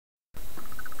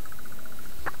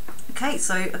Okay,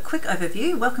 so a quick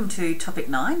overview. Welcome to topic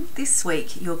 9. This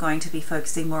week you're going to be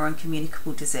focusing more on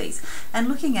communicable disease and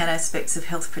looking at aspects of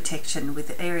health protection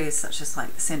with areas such as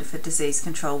like the Centre for Disease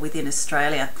Control within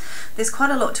Australia. There's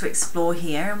quite a lot to explore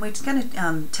here, and we're going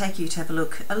to take you to have a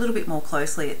look a little bit more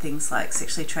closely at things like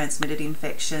sexually transmitted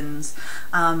infections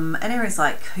and areas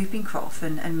like whooping cough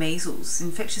and measles,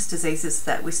 infectious diseases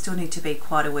that we still need to be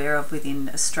quite aware of within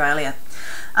Australia.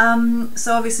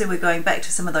 So obviously we're going back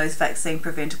to some of those vaccine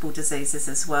preventable diseases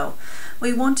as well.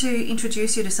 We want to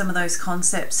introduce you to some of those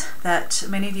concepts that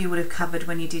many of you would have covered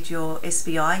when you did your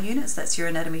SBI units, that's your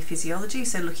anatomy physiology,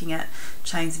 so looking at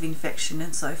chains of infection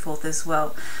and so forth as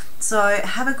well. So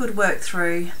have a good work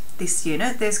through this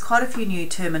unit. There's quite a few new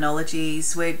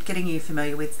terminologies. We're getting you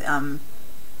familiar with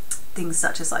things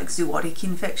such as like zoonotic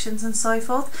infections and so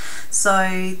forth.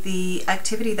 So the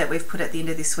activity that we've put at the end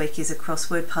of this week is a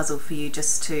crossword puzzle for you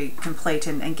just to complete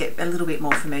and get a little bit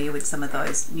more familiar with some of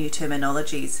those new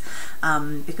terminologies,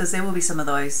 because there will be some of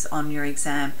those on your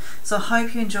exam. So I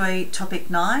hope you enjoy topic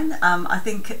 9. I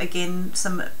think again,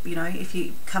 if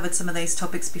you covered some of these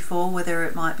topics before, whether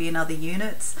it might be in other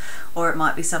units or it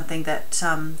might be something that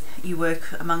you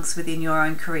work amongst within your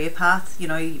own career path, you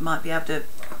might be able to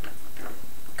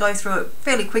go through it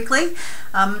fairly quickly.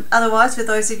 Otherwise, for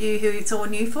those of you who it's all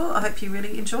new for, I hope you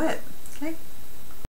really enjoy it.